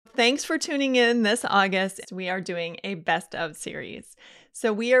thanks for tuning in this August. We are doing a best of series.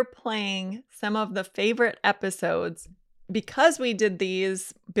 So we are playing some of the favorite episodes. Because we did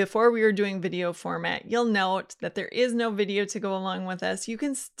these before we were doing video format, you'll note that there is no video to go along with us. You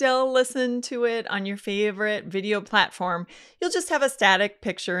can still listen to it on your favorite video platform. You'll just have a static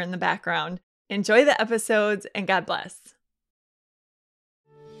picture in the background. Enjoy the episodes and God bless.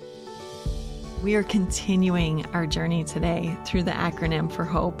 We are continuing our journey today through the acronym for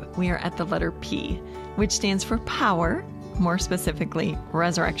HOPE. We are at the letter P, which stands for power, more specifically,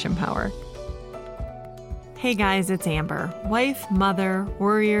 resurrection power. Hey guys, it's Amber, wife, mother,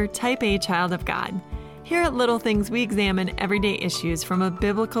 warrior, type A child of God. Here at Little Things, we examine everyday issues from a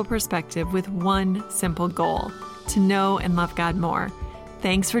biblical perspective with one simple goal: to know and love God more.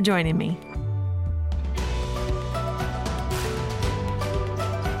 Thanks for joining me.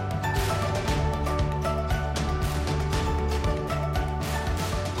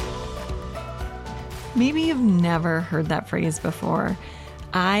 Maybe you've never heard that phrase before.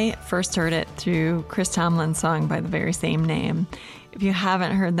 I first heard it through Chris Tomlin's song by the very same name. If you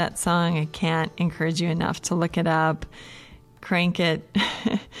haven't heard that song, I can't encourage you enough to look it up, crank it,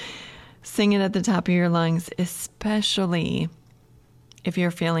 sing it at the top of your lungs, especially if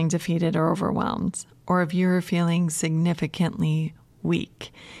you're feeling defeated or overwhelmed, or if you're feeling significantly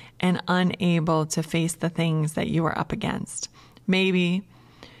weak and unable to face the things that you are up against. Maybe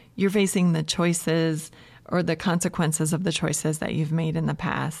you're facing the choices or the consequences of the choices that you've made in the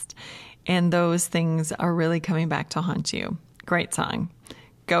past, and those things are really coming back to haunt you. Great song.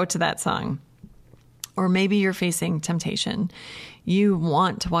 Go to that song. Or maybe you're facing temptation. You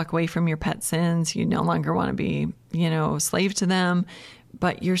want to walk away from your pet sins. You no longer want to be, slave to them,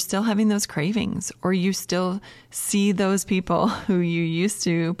 but you're still having those cravings, or you still see those people who you used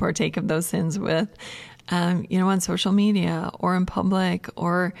to partake of those sins with, on social media or in public,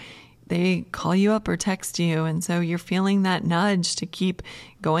 or they call you up or text you. And so you're feeling that nudge to keep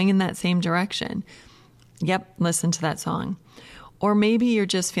going in that same direction. Yep, listen to that song. Or maybe you're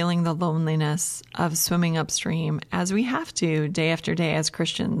just feeling the loneliness of swimming upstream, as we have to day after day as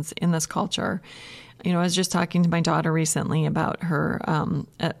Christians in this culture. I was just talking to my daughter recently about her,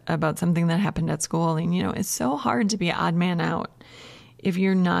 about something that happened at school. And, it's so hard to be an odd man out if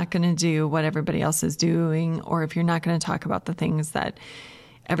you're not going to do what everybody else is doing, or if you're not going to talk about the things that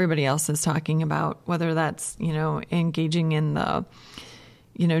everybody else is talking about, whether that's, engaging in the,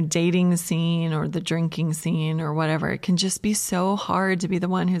 dating scene or the drinking scene or whatever. It can just be so hard to be the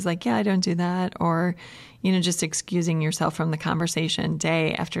one who's like, yeah, I don't do that. Or, just excusing yourself from the conversation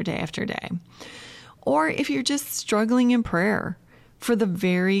day after day after day. Or if you're just struggling in prayer for the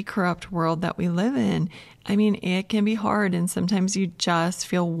very corrupt world that we live in. It can be hard, and sometimes you just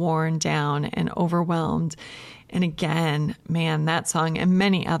feel worn down and overwhelmed. And again, man, that song and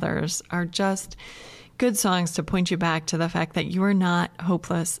many others are just good songs to point you back to the fact that you are not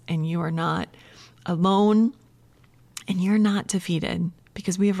hopeless, and you are not alone, and you're not defeated,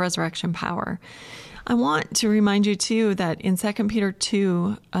 because we have resurrection power. I want to remind you too that in 2 Peter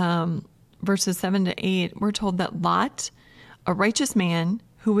 2, verses 7-8, we're told that Lot, a righteous man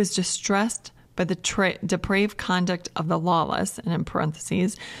who was distressed by the depraved conduct of the lawless, and in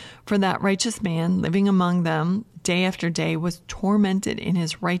parentheses, for that righteous man living among them day after day was tormented in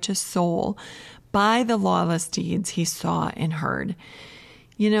his righteous soul by the lawless deeds he saw and heard.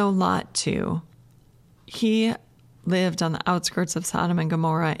 Lot too, he lived on the outskirts of Sodom and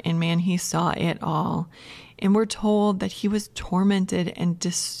Gomorrah, and man, he saw it all. And we're told that he was tormented and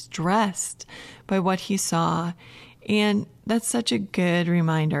distressed by what he saw. And that's such a good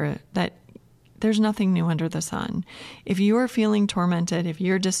reminder that there's nothing new under the sun. If you are feeling tormented, if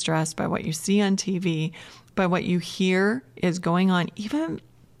you're distressed by what you see on TV, by what you hear is going on, even,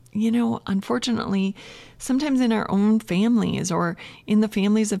 unfortunately, sometimes in our own families or in the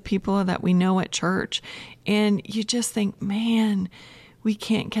families of people that we know at church, and you just think, man, we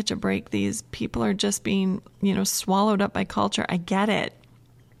can't catch a break. These people are just being, swallowed up by culture. I get it.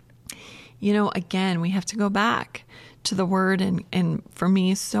 Again, we have to go back to the word, and for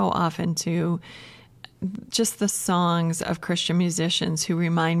me, so often to just the songs of Christian musicians who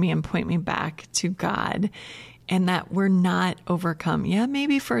remind me and point me back to God, and that we're not overcome. Yeah,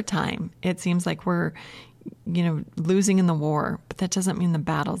 maybe for a time. It seems like we're, losing in the war, but that doesn't mean the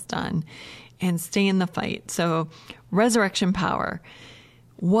battle's done. And stay in the fight. So resurrection power.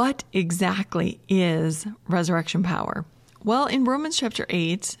 What exactly is resurrection power? Well, in Romans chapter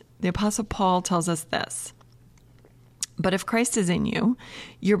 8, the Apostle Paul tells us this: but if Christ is in you,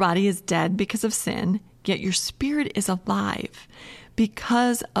 your body is dead because of sin, yet your spirit is alive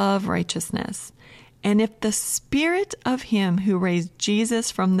because of righteousness. And if the spirit of him who raised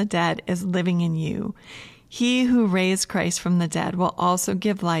Jesus from the dead is living in you, he who raised Christ from the dead will also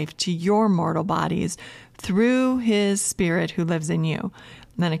give life to your mortal bodies through his spirit who lives in you.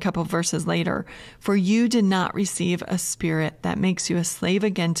 And then a couple verses later, for you did not receive a spirit that makes you a slave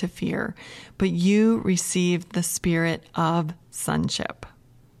again to fear, but you received the spirit of sonship.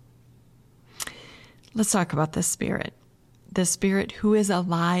 Let's talk about this spirit. The Spirit who is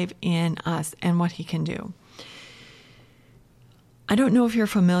alive in us and what he can do. I don't know if you're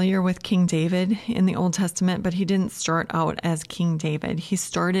familiar with King David in the Old Testament, but he didn't start out as King David. He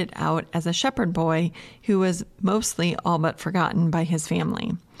started out as a shepherd boy who was mostly all but forgotten by his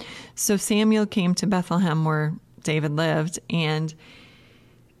family. So Samuel came to Bethlehem where David lived, and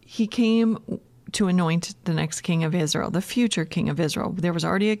he came to anoint the next king of Israel, the future king of Israel. There was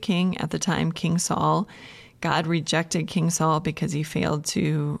already a king at the time, King Saul. God rejected King Saul because he failed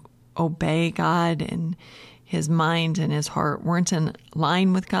to obey God, and his mind and his heart weren't in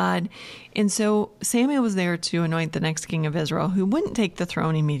line with God. And so Samuel was there to anoint the next king of Israel, who wouldn't take the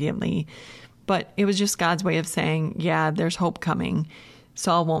throne immediately, but it was just God's way of saying, yeah, there's hope coming.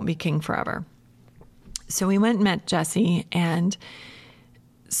 Saul won't be king forever. So he went and met Jesse and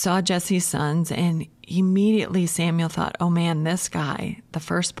saw Jesse's sons, and immediately Samuel thought, oh man, this guy, the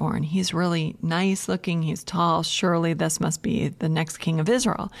firstborn, he's really nice looking, he's tall, surely this must be the next king of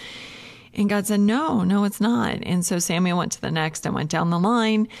Israel. And God said, no, it's not. And so Samuel went to the next and went down the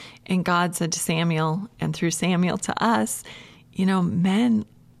line, and God said to Samuel, and through Samuel to us, men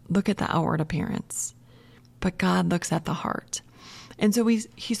look at the outward appearance, but God looks at the heart. And so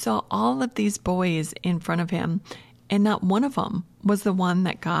he saw all of these boys in front of him, and not one of them was the one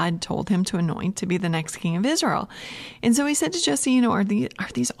that God told him to anoint to be the next king of Israel. And so he said to Jesse, are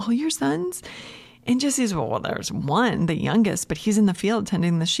these all your sons? And Jesse says, well, there's one, the youngest, but he's in the field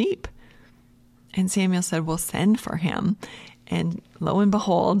tending the sheep. And Samuel said, well, send for him. And lo and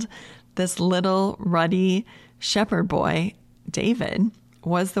behold, this little ruddy shepherd boy, David,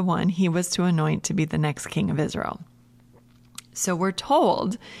 was the one he was to anoint to be the next king of Israel. So we're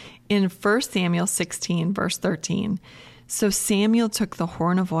told in 1 Samuel 16, verse 13, so Samuel took the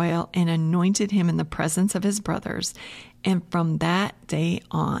horn of oil and anointed him in the presence of his brothers. And from that day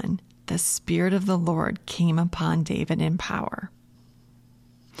on, the Spirit of the Lord came upon David in power.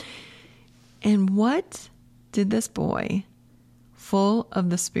 And what did this boy, full of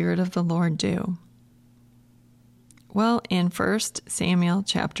the Spirit of the Lord, do? Well, in 1 Samuel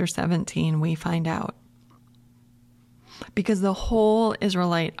chapter 17, we find out. Because the whole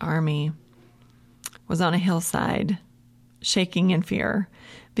Israelite army was on a hillside, shaking in fear,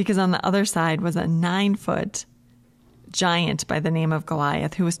 because on the other side was a 9-foot giant by the name of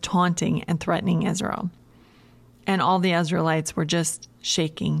Goliath who was taunting and threatening Israel. And all the Israelites were just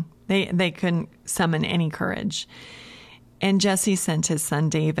shaking. They couldn't summon any courage. And Jesse sent his son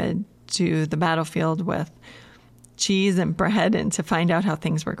David to the battlefield with cheese and bread and to find out how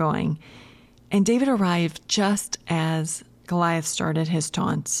things were going. And David arrived just as Goliath started his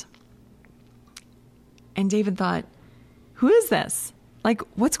taunts. And David thought, who is this? Like,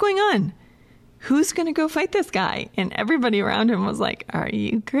 what's going on? Who's going to go fight this guy? And everybody around him was like, are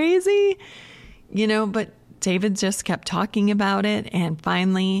you crazy? But David just kept talking about it. And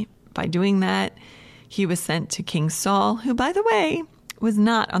finally, by doing that, he was sent to King Saul, who, by the way, was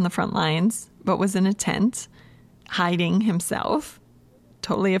not on the front lines, but was in a tent, hiding himself,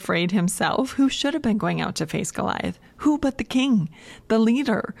 totally afraid himself, who should have been going out to face Goliath. Who but the king, the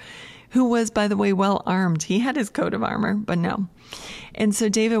leader, who was, by the way, well armed. He had his coat of armor, but no. And so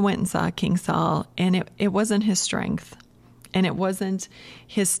David went and saw King Saul, and it wasn't his strength, and it wasn't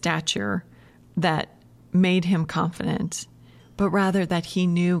his stature that made him confident, but rather that he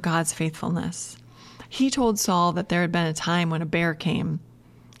knew God's faithfulness. He told Saul that there had been a time when a bear came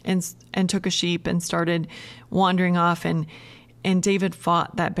and took a sheep and started wandering off, and David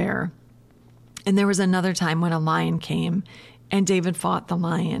fought that bear. And there was another time when a lion came, and David fought the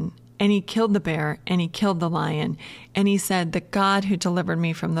lion, and he killed the bear, and he killed the lion. And he said, the God who delivered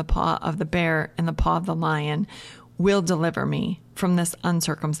me from the paw of the bear and the paw of the lion will deliver me from this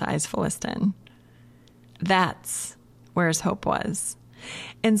uncircumcised Philistine. That's where his hope was.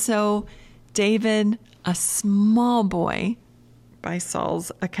 And so David, a small boy by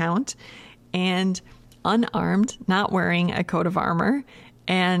Saul's account, and unarmed, not wearing a coat of armor,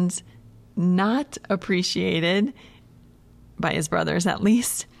 and not appreciated by his brothers at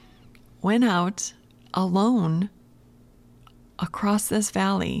least, went out alone across this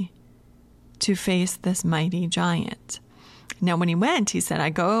valley to face this mighty giant. Now, when he went, he said,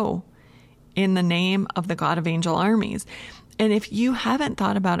 I go in the name of the God of angel armies. And if you haven't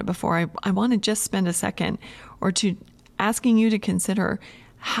thought about it before, I want to just spend a second or two asking you to consider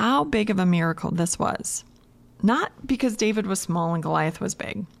how big of a miracle this was. Not because David was small and Goliath was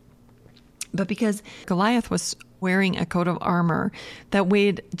big, but because Goliath was wearing a coat of armor that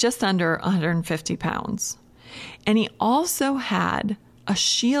weighed just under 150 pounds. And he also had a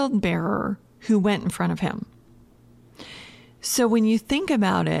shield bearer who went in front of him. So when you think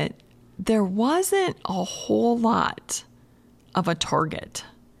about it, there wasn't a whole lot of a target.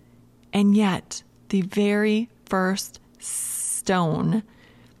 And yet, the very first stone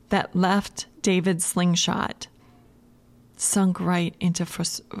that left David's slingshot sunk right into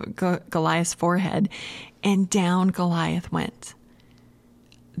Goliath's forehead, and down Goliath went.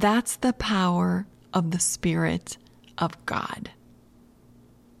 That's the power of the Spirit of God.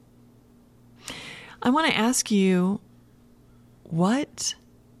 I want to ask you, what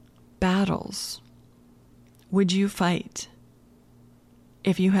battles would you fight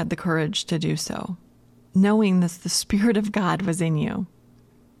if you had the courage to do so, knowing that the Spirit of God was in you?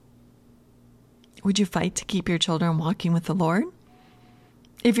 Would you fight to keep your children walking with the Lord?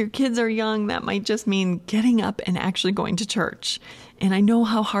 If your kids are young, that might just mean getting up and actually going to church. And I know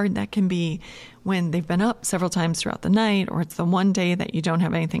how hard that can be when they've been up several times throughout the night, or it's the one day that you don't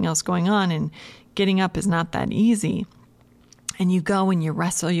have anything else going on, and getting up is not that easy. And you go and you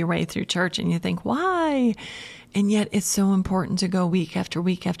wrestle your way through church and you think, why? And yet it's so important to go week after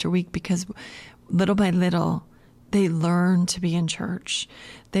week after week, because little by little, they learn to be in church.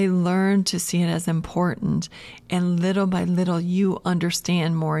 They learn to see it as important. And little by little, you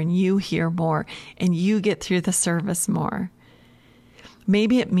understand more and you hear more and you get through the service more.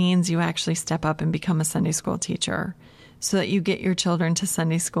 Maybe it means you actually step up and become a Sunday school teacher so that you get your children to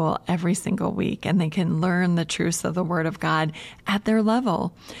Sunday school every single week and they can learn the truths of the Word of God at their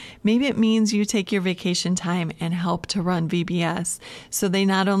level. Maybe it means you take your vacation time and help to run VBS so they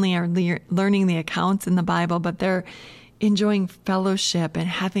not only are learning the accounts in the Bible, but they're enjoying fellowship and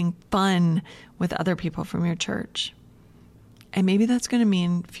having fun with other people from your church. And maybe that's going to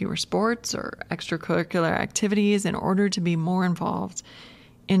mean fewer sports or extracurricular activities in order to be more involved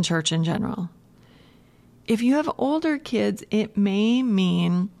in church in general. If you have older kids, it may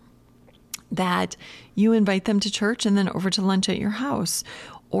mean that you invite them to church and then over to lunch at your house.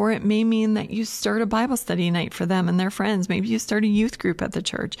 Or it may mean that you start a Bible study night for them and their friends. Maybe you start a youth group at the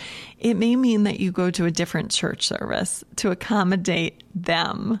church. It may mean that you go to a different church service to accommodate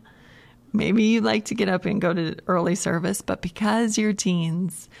them. Maybe you like to get up and go to early service, but because your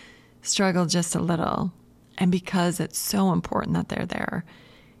teens struggle just a little, and because it's so important that they're there,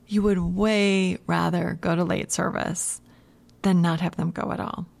 you would way rather go to late service than not have them go at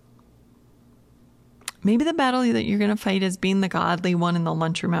all. Maybe the battle that you're going to fight is being the godly one in the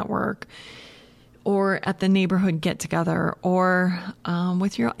lunchroom at work, or at the neighborhood get-together, or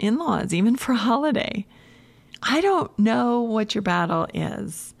with your in-laws, even for a holiday. I don't know what your battle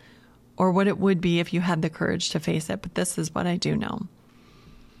is, or what it would be if you had the courage to face it, but this is what I do know.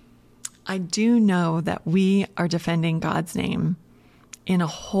 I do know that we are defending God's name in a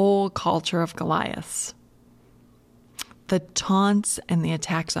whole culture of Goliaths. The taunts and the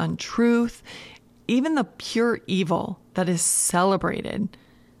attacks on truth, even the pure evil that is celebrated,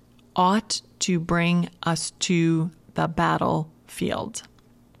 ought to bring us to the battlefield.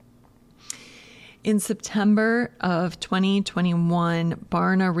 In September of 2021,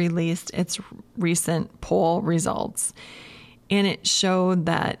 Barna released its recent poll results, and it showed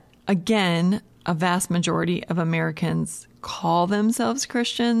that, again, a vast majority of Americans call themselves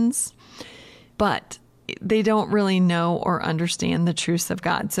Christians, but they don't really know or understand the truths of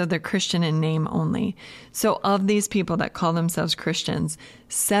God. So they're Christian in name only. So of these people that call themselves Christians,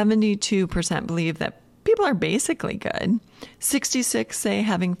 72% believe that people are basically good. 66% say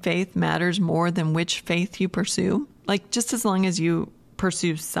having faith matters more than which faith you pursue. Like, just as long as you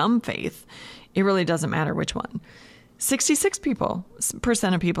pursue some faith, it really doesn't matter which one.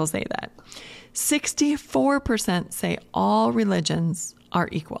 66% of people say that. 64% say all religions are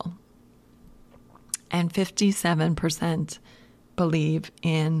equal. And 57% believe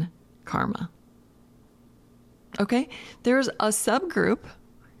in karma. Okay? There's a subgroup,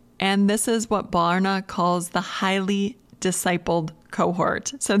 and this is what Barna calls the highly discipled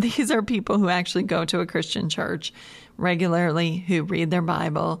cohort. So these are people who actually go to a Christian church regularly, who read their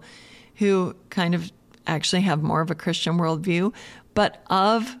Bible, who kind of actually have more of a Christian worldview. But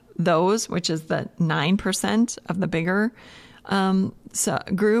of those, which is the 9% of the bigger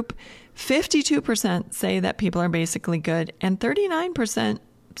group, 52% say that people are basically good, and 39%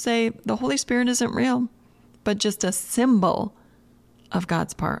 say the Holy Spirit isn't real, but just a symbol of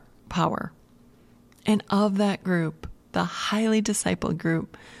God's power. And of that group, the highly discipled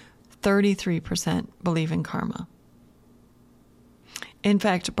group, 33% believe in karma. In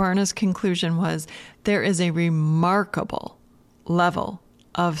fact, Barna's conclusion was there is a remarkable level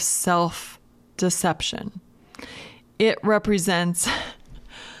of self-deception. It represents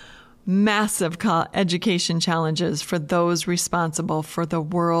massive education challenges for those responsible for the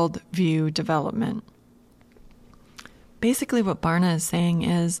worldview development. Basically, what Barna is saying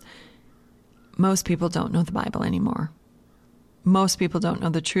is most people don't know the Bible anymore. Most people don't know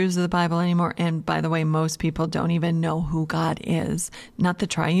the truths of the Bible anymore. And by the way, most people don't even know who God is, not the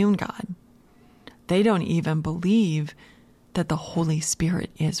triune God. They don't even believe that the Holy Spirit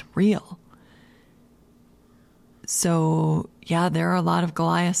is real. So, yeah, there are a lot of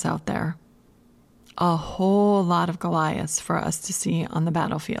Goliaths out there. A whole lot of Goliaths for us to see on the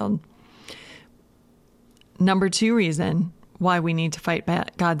battlefield. Number 2 reason why we need to fight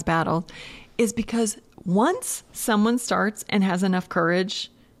God's battle is because once someone starts and has enough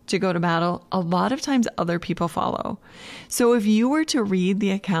courage to go to battle, a lot of times other people follow. So if you were to read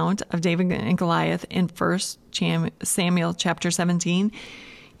the account of David and Goliath in 1 Samuel chapter 17,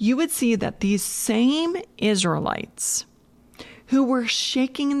 you would see that these same Israelites who were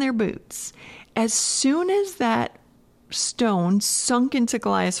shaking in their boots, as soon as that stone sunk into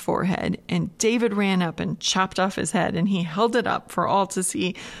Goliath's forehead and David ran up and chopped off his head and he held it up for all to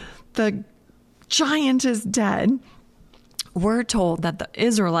see, the giant is dead. We're told that the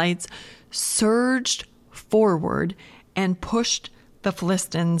Israelites surged forward and pushed the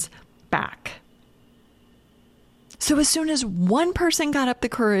Philistines back. So as soon as one person got up the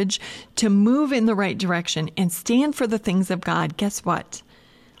courage to move in the right direction and stand for the things of God, guess what?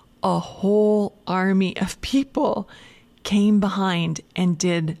 A whole army of people came behind and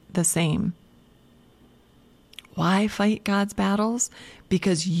did the same. Why fight God's battles?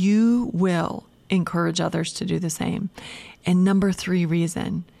 Because you will encourage others to do the same. And number 3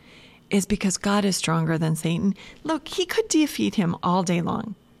 reason is because God is stronger than Satan. Look, he could defeat him all day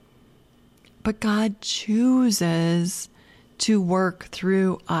long. But God chooses to work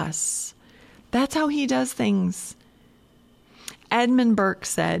through us. That's how he does things. Edmund Burke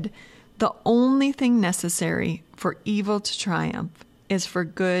said, the only thing necessary for evil to triumph is for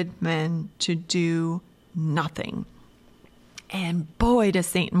good men to do nothing. And boy, does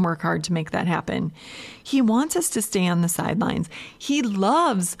Satan work hard to make that happen. He wants us to stay on the sidelines. He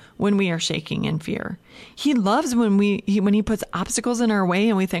loves when we are shaking in fear. He loves when he puts obstacles in our way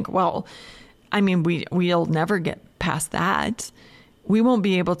and we think, well, I mean, we'll never get past that. We won't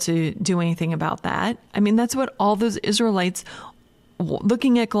be able to do anything about that. I mean, that's what all those Israelites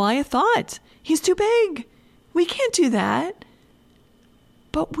looking at Goliath thought. He's too big. We can't do that.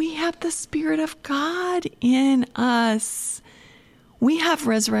 But we have the Spirit of God in us. We have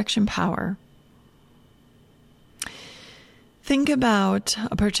resurrection power. Think about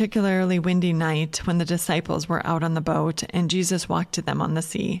a particularly windy night when the disciples were out on the boat and Jesus walked to them on the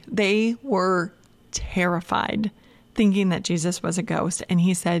sea. They were terrified, thinking that Jesus was a ghost. And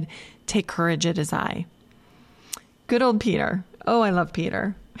he said, "Take courage, it is I." Good old Peter. Oh, I love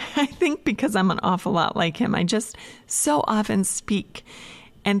Peter. I think because I'm an awful lot like him, I just so often speak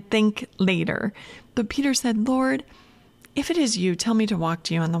and think later. But Peter said, "Lord, if it is you, tell me to walk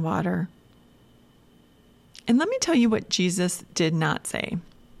to you on the water." And let me tell you what Jesus did not say.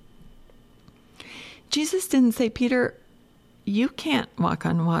 Jesus didn't say, "Peter, you can't walk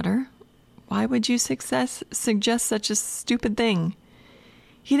on water. Why would you suggest such a stupid thing?"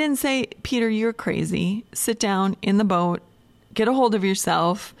 He didn't say, "Peter, you're crazy. Sit down in the boat, get a hold of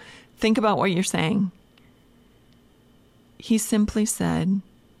yourself, think about what you're saying." He simply said,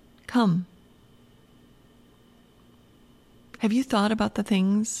 "Come." Have you thought about the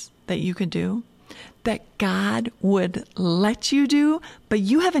things that you could do, that God would let you do, but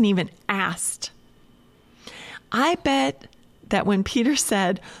you haven't even asked? I bet that when Peter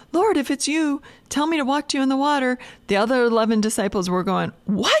said, "Lord, if it's you, tell me to walk to you in the water," the other 11 disciples were going,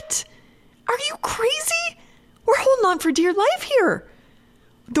 "What? Are you crazy? We're holding on for dear life here.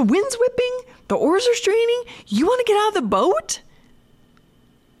 The wind's whipping, the oars are straining. You want to get out of the boat?"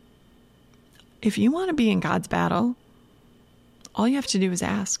 If you want to be in God's battle, all you have to do is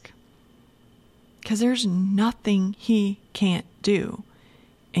ask. Because there's nothing he can't do.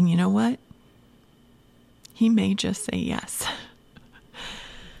 And you know what? He may just say yes.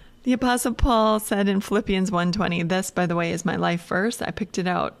 The Apostle Paul said in Philippians 1:20, this, by the way, is my life verse. I picked it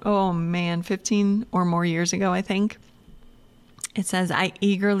out, 15 or more years ago, I think. It says, "I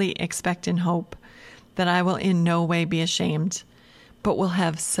eagerly expect and hope that I will in no way be ashamed, but will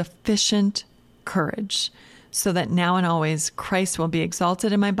have sufficient courage, so that now and always Christ will be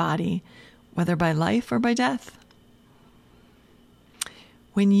exalted in my body, whether by life or by death."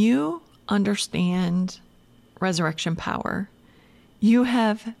 When you understand resurrection power, you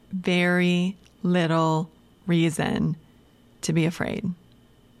have very little reason to be afraid.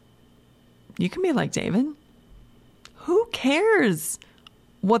 You can be like David. Who cares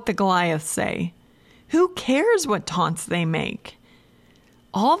what the Goliaths say? Who cares what taunts they make?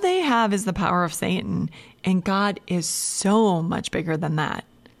 All they have is the power of Satan, and God is so much bigger than that.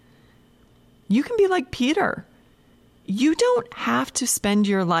 You can be like Peter. You don't have to spend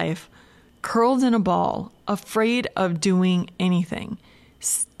your life curled in a ball, afraid of doing anything.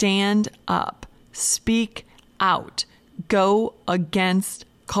 Stand up, speak out, go against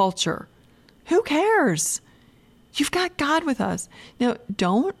culture. Who cares? You've got God with us. Now,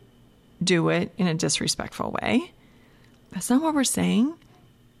 don't do it in a disrespectful way. That's not what we're saying.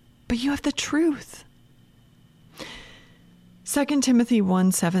 But you have the truth. 2 Timothy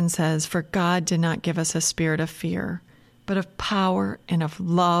 1:7 says, "For God did not give us a spirit of fear, but of power and of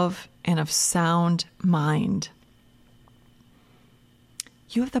love and of sound mind."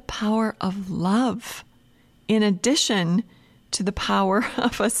 You have the power of love in addition to the power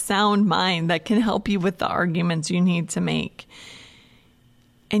of a sound mind that can help you with the arguments you need to make.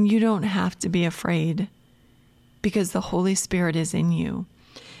 And you don't have to be afraid because the Holy Spirit is in you.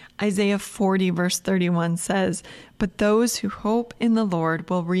 Isaiah 40 verse 31 says, "But those who hope in the Lord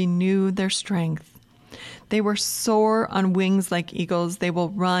will renew their strength. They will soar on wings like eagles. They will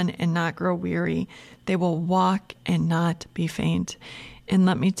run and not grow weary. They will walk and not be faint." And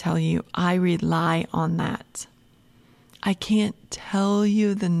let me tell you, I rely on that. I can't tell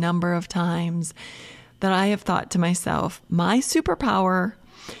you the number of times that I have thought to myself, my superpower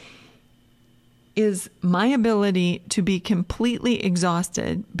is my ability to be completely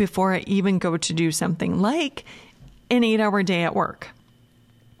exhausted before I even go to do something like an 8-hour day at work.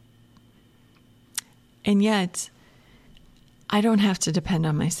 And yet, I don't have to depend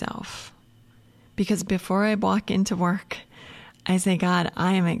on myself. Because before I walk into work, I say, God,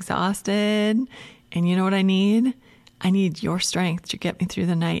 I am exhausted. And you know what I need? I need your strength to get me through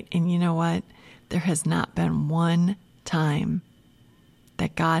the night. And you know what? There has not been one time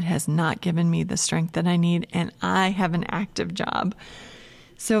that God has not given me the strength that I need. And I have an active job.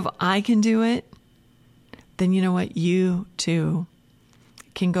 So if I can do it, then you know what? You too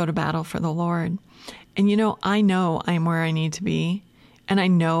can go to battle for the Lord. And you know I'm where I need to be. And I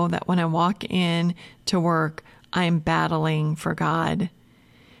know that when I walk in to work, I'm battling for God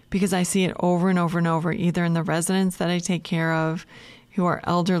because I see it over and over and over, either in the residents that I take care of who are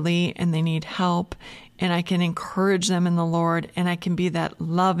elderly and they need help, and I can encourage them in the Lord, and I can be that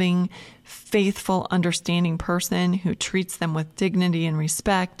loving, faithful, understanding person who treats them with dignity and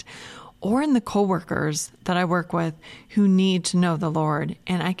respect, or in the coworkers that I work with who need to know the Lord,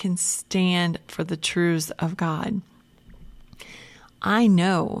 and I can stand for the truths of God. I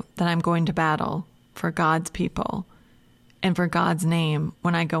know that I'm going to battle for God's people and for God's name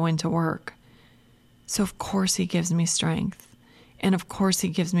when I go into work. So of course he gives me strength. And of course he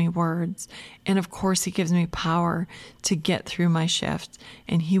gives me words. And of course he gives me power to get through my shift.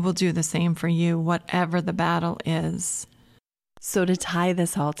 And he will do the same for you, whatever the battle is. So to tie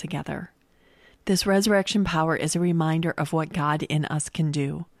this all together, this resurrection power is a reminder of what God in us can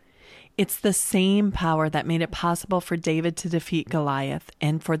do. It's the same power that made it possible for David to defeat Goliath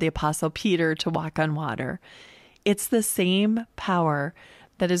and for the Apostle Peter to walk on water. It's the same power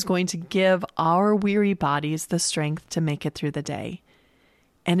that is going to give our weary bodies the strength to make it through the day.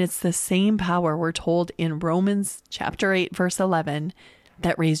 And it's the same power we're told in Romans chapter 8, verse 11,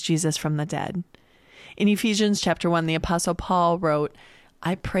 that raised Jesus from the dead. In Ephesians chapter 1, the Apostle Paul wrote,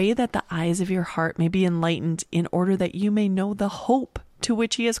 "I pray that the eyes of your heart may be enlightened in order that you may know the hope to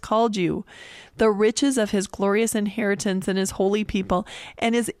which he has called you, the riches of his glorious inheritance in his holy people,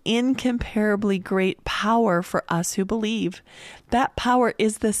 and his incomparably great power for us who believe." That power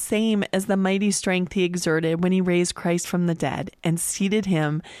is the same as the mighty strength he exerted when he raised Christ from the dead and seated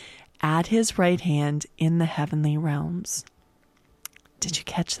him at his right hand in the heavenly realms. Did you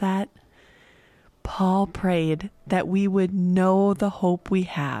catch that? Paul prayed that we would know the hope we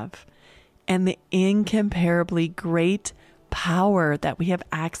have and the incomparably great power that we have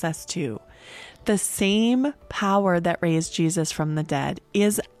access to. The same power that raised Jesus from the dead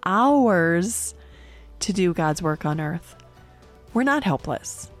is ours to do God's work on earth. We're not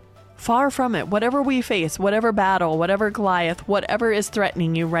helpless. Far from it. Whatever we face, whatever battle, whatever Goliath, whatever is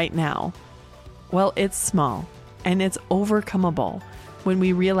threatening you right now, well, it's small and it's overcomable when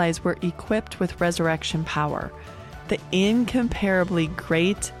we realize we're equipped with resurrection power, the incomparably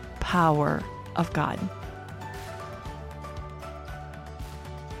great power of God.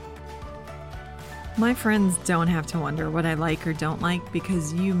 My friends don't have to wonder what I like or don't like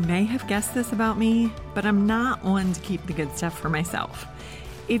because you may have guessed this about me, but I'm not one to keep the good stuff for myself.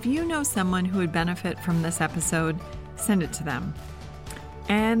 If you know someone who would benefit from this episode, send it to them.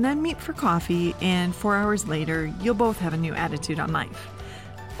 And then meet for coffee, and 4 hours later, you'll both have a new attitude on life.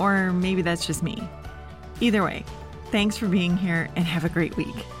 Or maybe that's just me. Either way, thanks for being here and have a great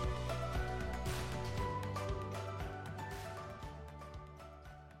week.